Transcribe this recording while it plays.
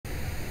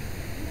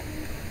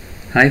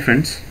Hi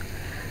friends,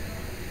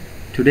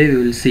 today we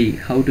will see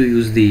how to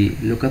use the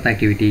lookup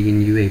activity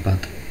in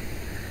UiPath.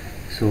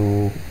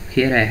 So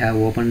here I have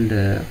opened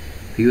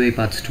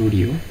UiPath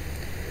Studio.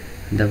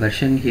 The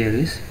version here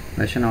is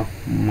version of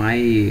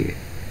my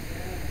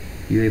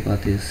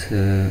UiPath is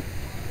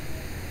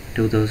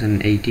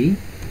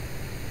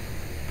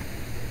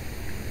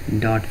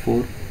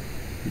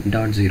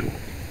 2018.4.0.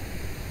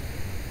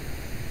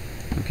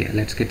 Okay,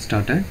 let's get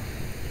started.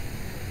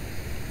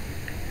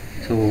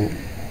 So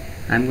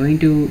I'm going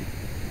to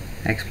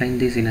explain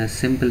this in a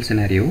simple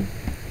scenario.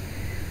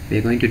 We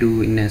are going to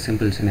do in a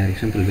simple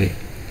way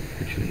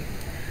actually.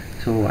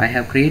 So I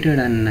have created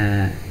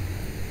a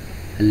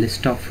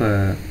list of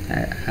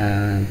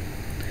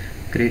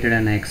created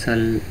an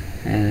Excel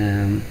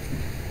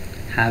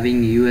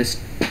having US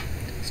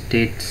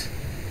states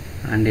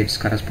and its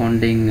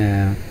corresponding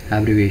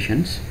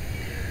abbreviations.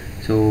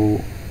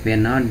 So we are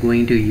not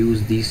going to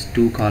use these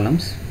two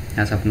columns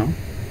as of now.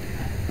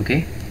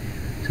 Okay,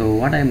 so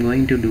what I'm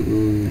going to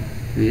do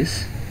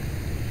is,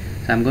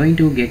 so I'm going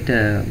to get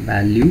a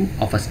value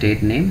of a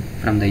state name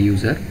from the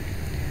user,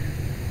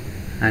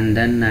 and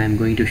then I'm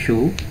going to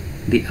show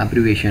the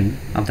abbreviation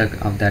of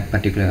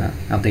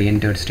the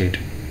entered state.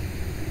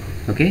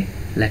 Okay,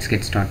 let's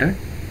get started.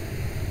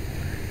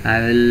 I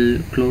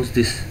will close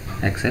this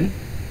Excel.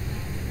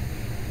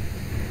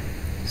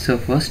 So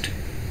first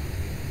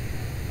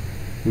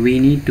we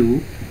need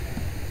to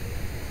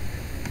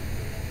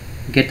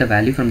get the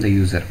value from the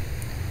user.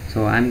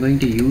 So I'm going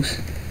to use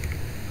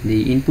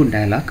the input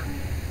dialog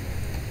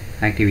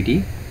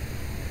activity,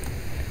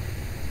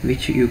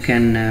 which you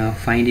can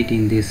find it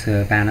in this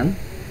panel,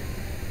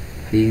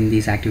 in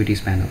this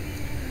activities panel.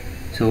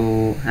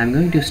 So I'm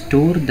going to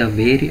store the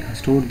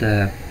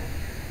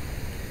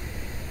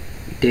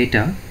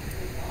data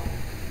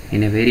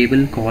in a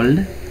variable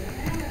called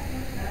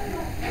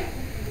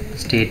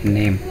state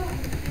name.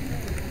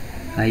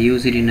 I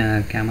use it in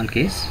a camel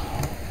case,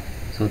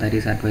 so that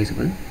is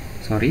advisable.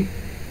 Sorry.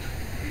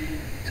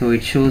 So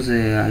it shows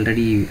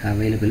already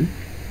available.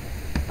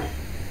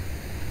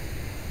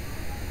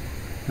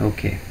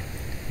 Okay,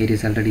 it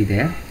is already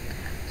there.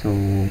 So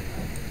you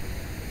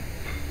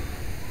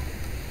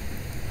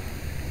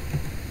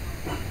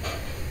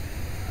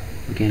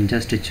can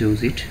just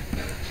choose it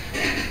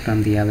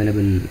from the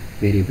available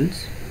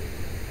variables.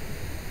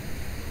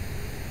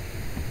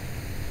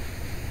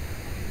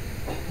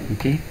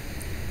 Okay,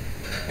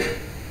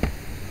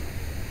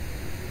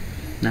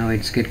 now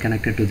it's get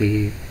connected to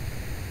the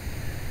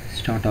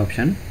start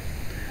option,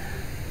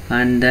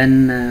 and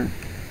then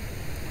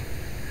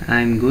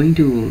I'm going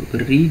to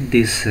read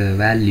this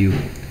value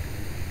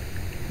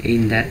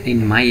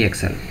in my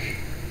Excel.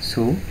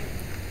 So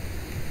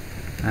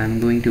I'm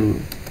going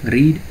to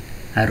read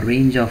a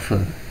range of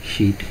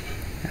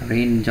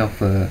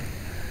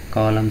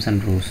columns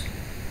and rows.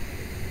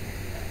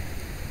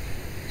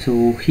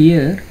 So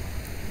here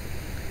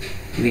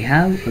we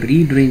have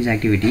read range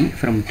activity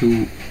from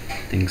two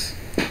things.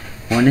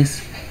 One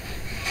is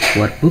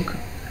workbook,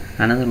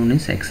 another one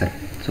is Excel.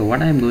 So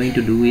what I'm going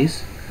to do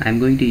is, I'm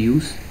going to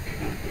use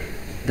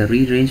the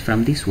read range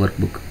from this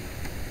workbook.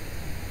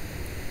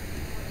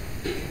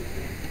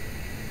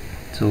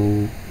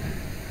 So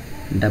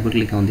double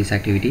click on this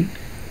activity,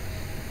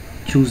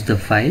 choose the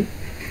file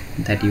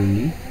that you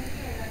need.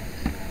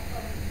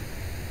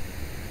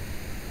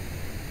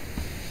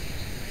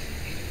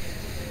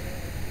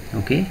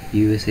 Okay,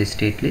 USA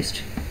state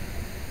list.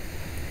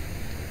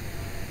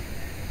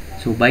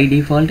 So by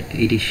default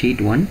it is sheet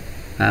 1.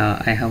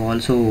 I have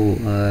also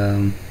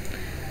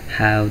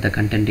have the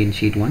content in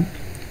sheet 1.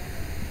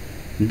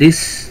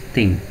 This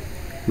thing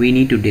we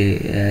need to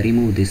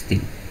remove this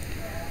thing.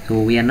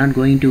 So we are not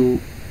going to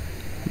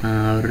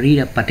read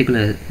a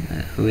particular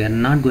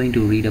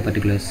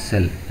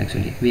cell.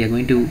 Actually we are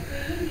going to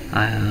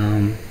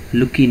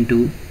look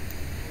into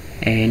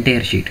an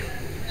entire sheet.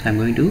 So I'm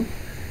going to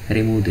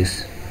remove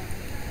this.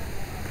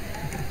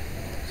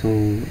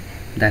 So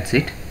that's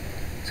it.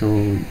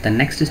 So the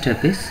next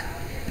step is,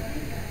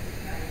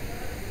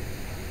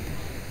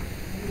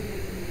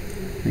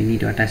 we need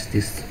to attach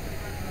this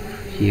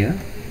here,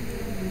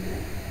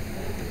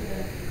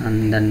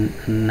 and then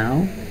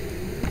now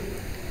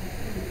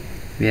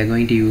we are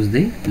going to use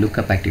the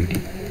lookup activity.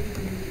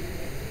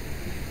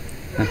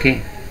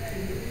 Okay,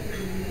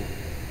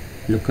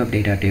 lookup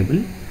data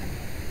table.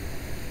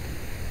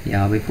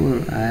 Yeah, before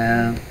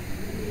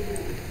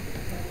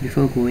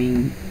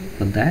going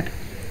for that,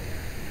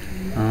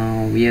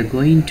 we are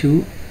going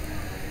to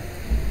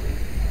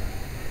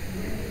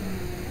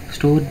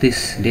store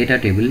this data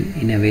table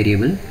in a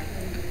variable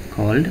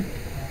called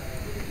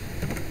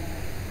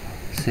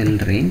cell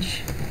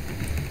range.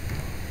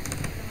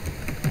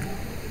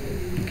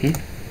 Okay,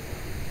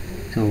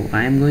 so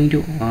I am going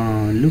to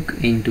look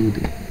into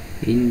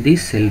in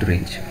this cell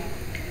range.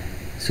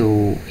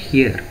 So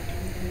here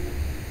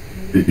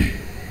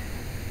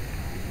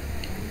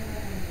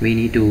we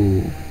need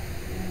to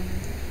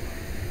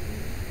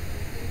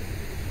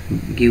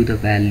give the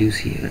values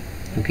here.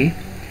 Okay,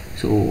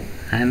 so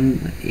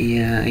I'm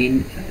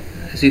in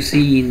as you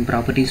see in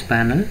properties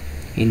panel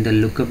in the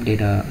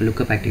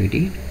lookup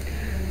activity,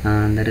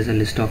 there is a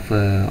list of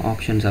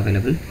options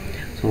available.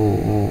 So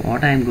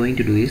what I am going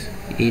to do is,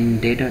 in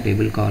data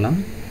table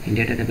column, in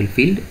data table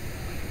field,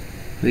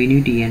 we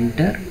need to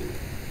enter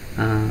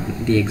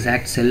the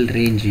exact cell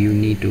range you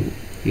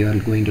are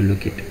going to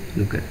look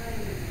at.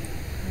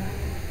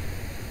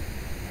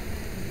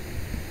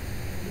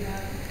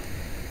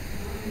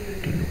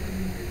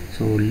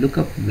 So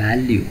lookup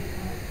value,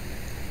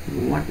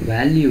 what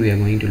value we are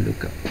going to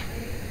look up,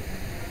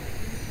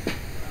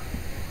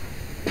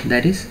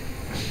 that is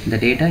the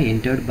data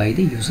entered by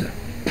the user.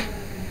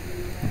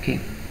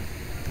 Okay,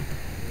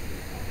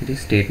 it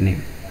is state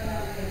name.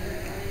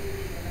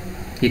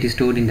 It is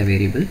stored in the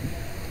variable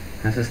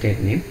as a state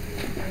name.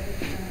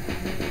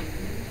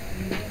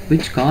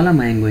 Which column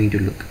I am going to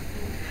look?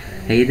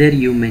 Either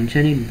you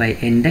mention it by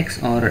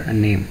index or a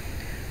name.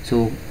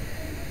 So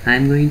I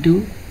am going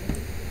to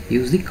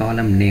use the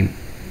column name,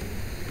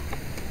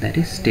 that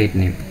is state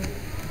name.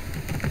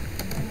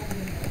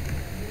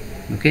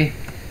 Okay,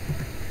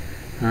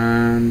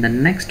 and the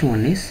next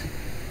one is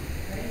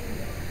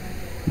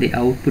the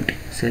output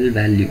cell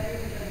value.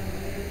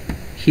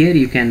 Here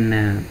you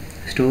can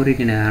store it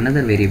in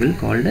another variable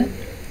called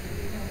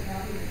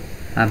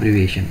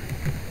abbreviation.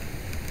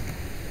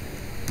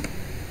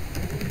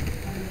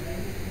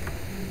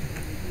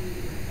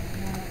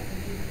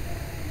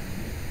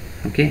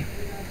 Okay,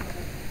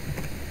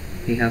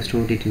 we have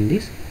stored it in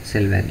this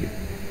cell value.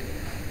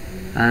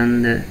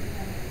 And the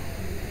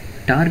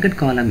target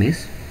column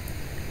is,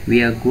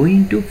 we are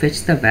going to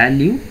fetch the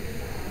value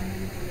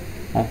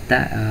of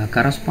the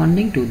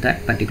corresponding to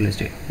that particular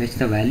state, fetch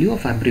the value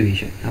of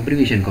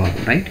abbreviation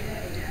column, right?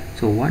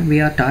 So what we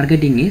are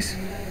targeting is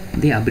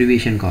the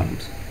abbreviation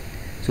columns.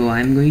 So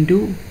I am going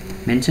to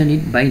mention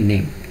it by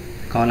name,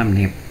 column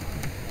name,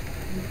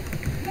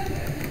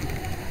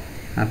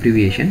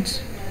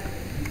 abbreviations.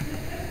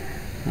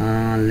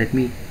 Let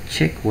me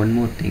check one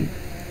more thing.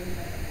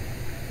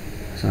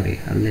 Sorry,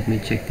 let me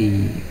check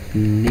the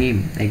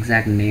name,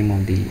 exact name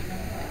of the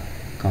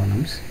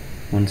columns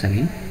once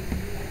again.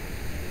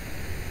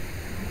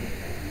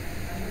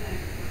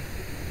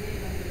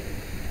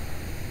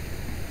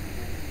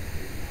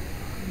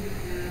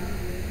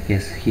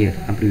 Yes, here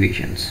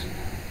abbreviations.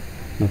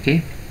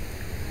 Okay,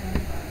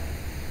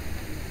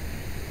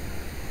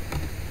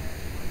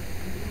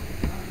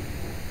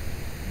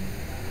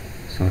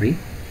 sorry.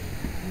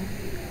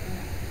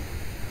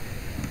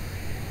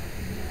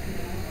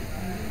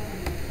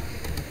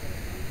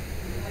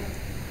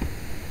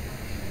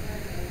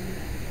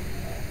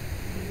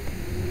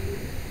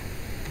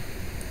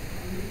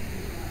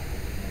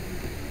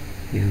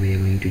 Here we are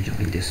going to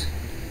join this.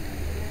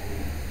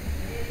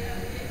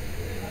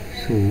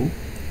 So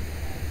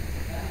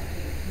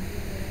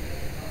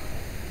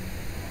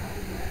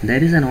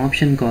there is an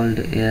option called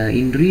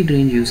in read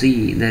range. You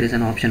see there is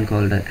an option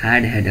called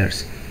add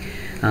headers.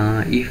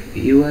 If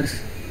your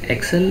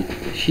Excel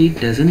sheet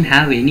doesn't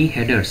have any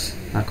headers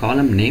or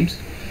column names,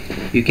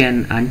 you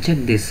can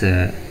uncheck this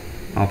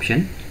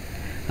option.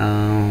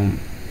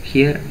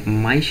 Here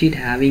my sheet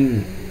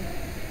having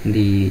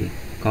the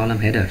column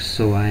headers,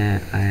 so I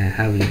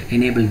have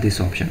enabled this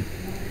option.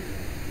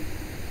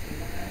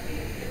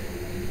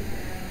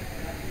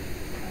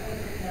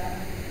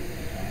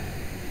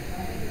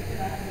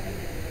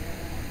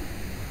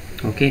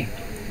 Okay,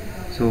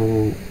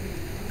 so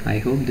I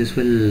hope this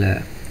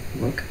will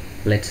work.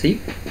 Let's see.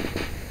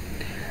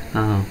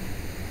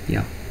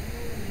 Yeah,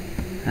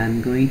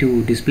 I'm going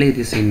to display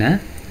this in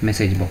a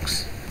message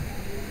box,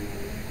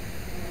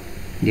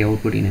 the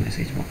output in a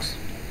message box.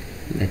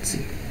 Let's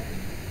see.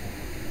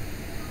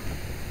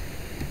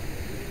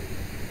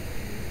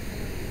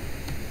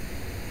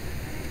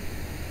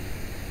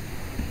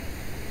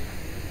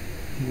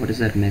 What is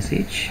that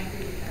message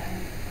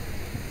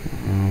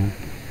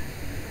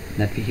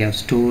that we have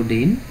stored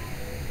in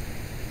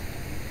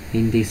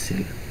this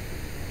cell?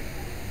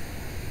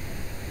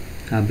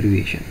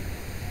 Abbreviation.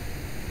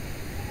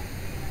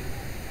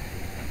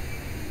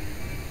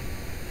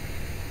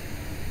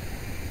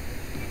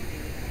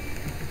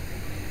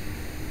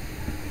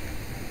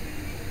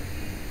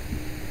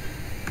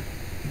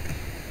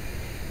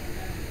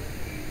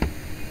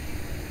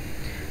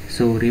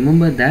 So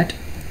remember that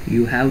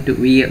you have to,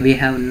 we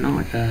have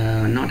not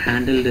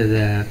handled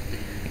the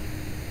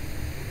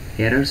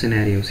error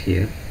scenarios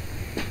here.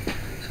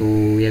 So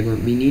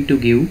we need to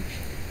give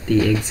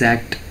the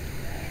exact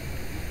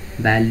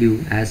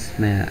value as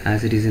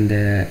it is in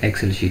the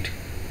Excel sheet.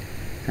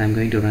 So I'm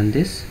going to run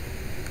this.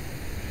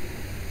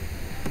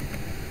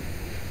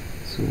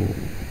 So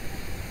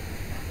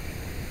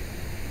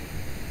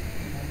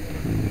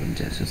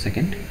just a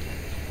second,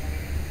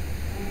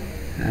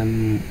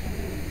 I'm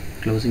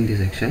closing this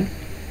Excel.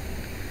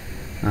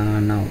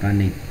 Now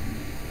running.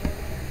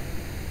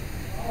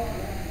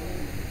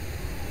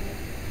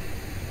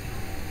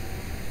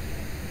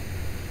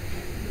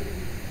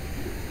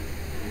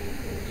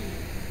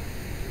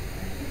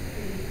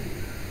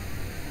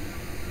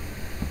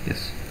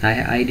 Yes,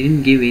 I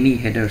didn't give any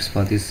headers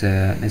for this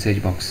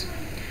message box,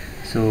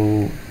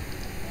 So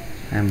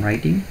I am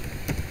writing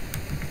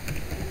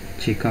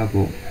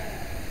Chicago.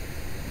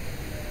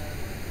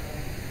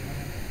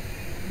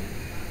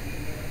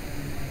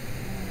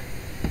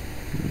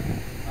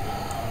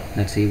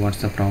 Let's see what's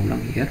the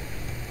problem here.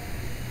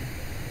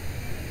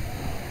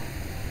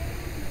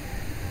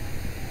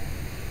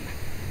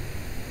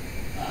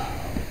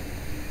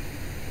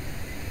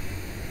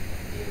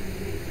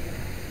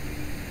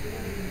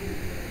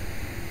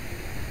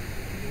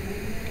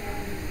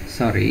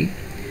 Sorry,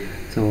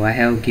 so I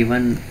have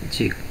given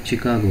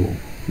Chicago.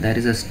 That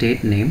is a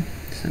state name,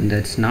 so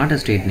that's not a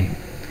state name.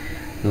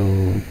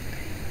 So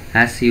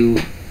as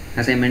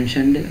I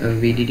mentioned,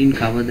 we didn't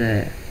cover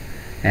the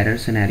error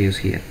scenarios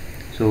here.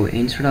 So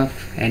instead of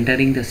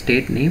entering the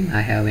state name,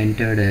 I have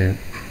entered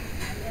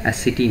a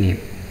city name.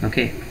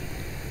 Okay,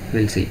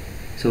 we'll see.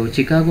 So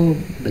Chicago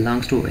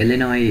belongs to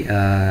Illinois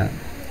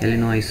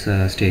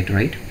state,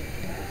 right?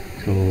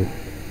 So,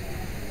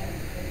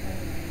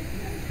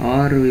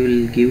 or we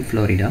will give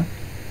Florida.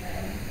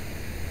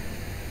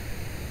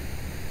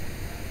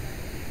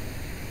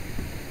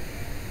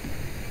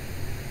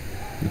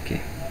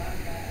 Okay,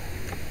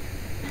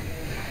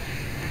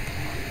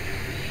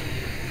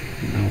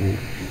 now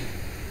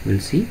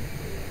we'll see.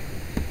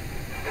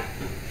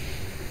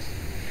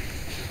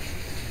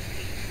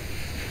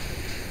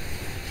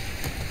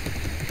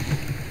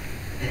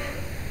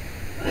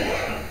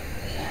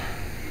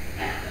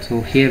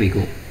 So here we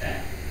go,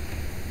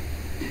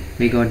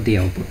 we got the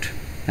output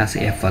as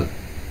FL.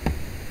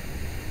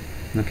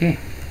 Okay,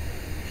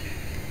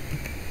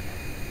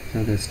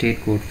 so the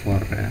state code for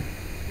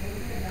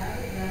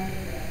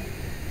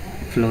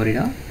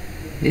Florida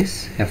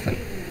is FL.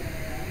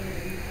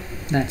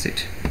 That's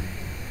it,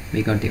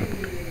 we got the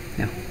output.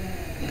 Yeah,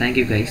 thank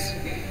you guys,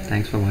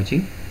 thanks for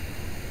watching.